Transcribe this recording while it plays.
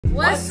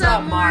What's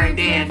up, Mar and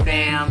Dan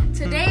fam?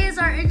 Today is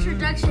our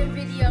introduction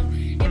video,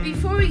 and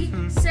before we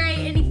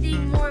say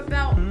anything more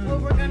about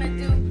what we're gonna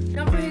do,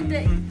 don't forget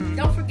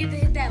to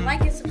hit that like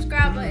and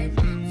subscribe button.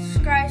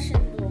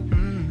 Subscription goal.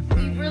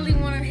 We really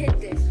want to hit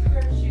this.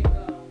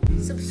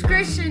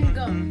 Subscription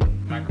goal.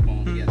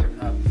 Microphone together.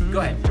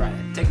 Go ahead, try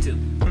it. Take two.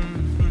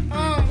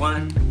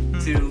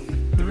 1, 2,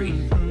 3.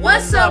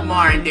 What's up,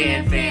 Mar and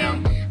Dan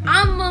fam?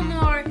 I'm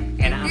Lamar,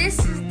 And this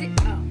is the.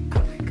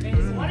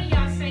 One of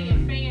y'all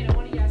saying fan and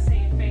one of y'all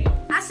saying fam.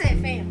 I said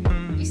fam.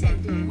 You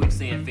said dude. We're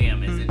saying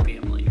fam as in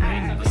family,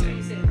 right? Okay,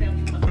 you said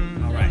family.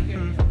 All right.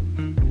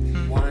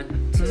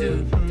 1,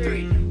 2,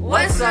 3.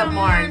 What's up,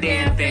 Mar and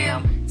Dan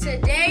fam?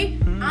 Today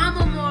I'm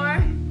Lamar,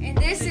 and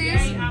this Today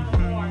is. I'm a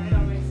more. That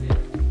always said.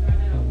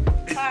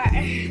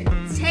 Alright,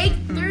 take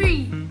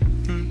 3.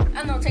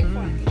 I know, take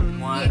 4.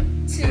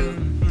 1, 2,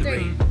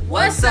 3.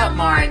 What's up,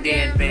 Mar and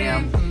Dan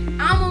fam?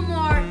 I'm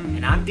Lamar.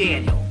 And I'm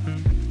Daniel.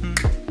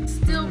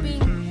 Still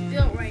being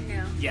built right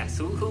now. Yes,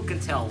 who can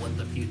tell what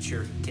the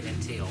future can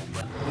entail,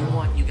 but we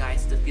want you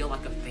guys to feel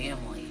like a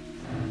family.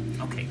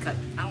 Okay, cut.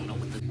 I don't know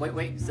what the...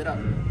 Wait, sit up.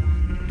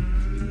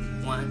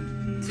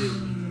 1,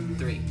 2,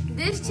 3.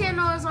 This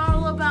channel is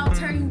all about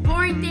turning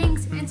boring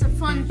things into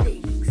fun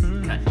things.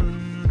 Cut.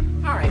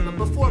 Alright, but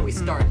before we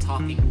start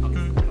talking...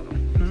 Okay.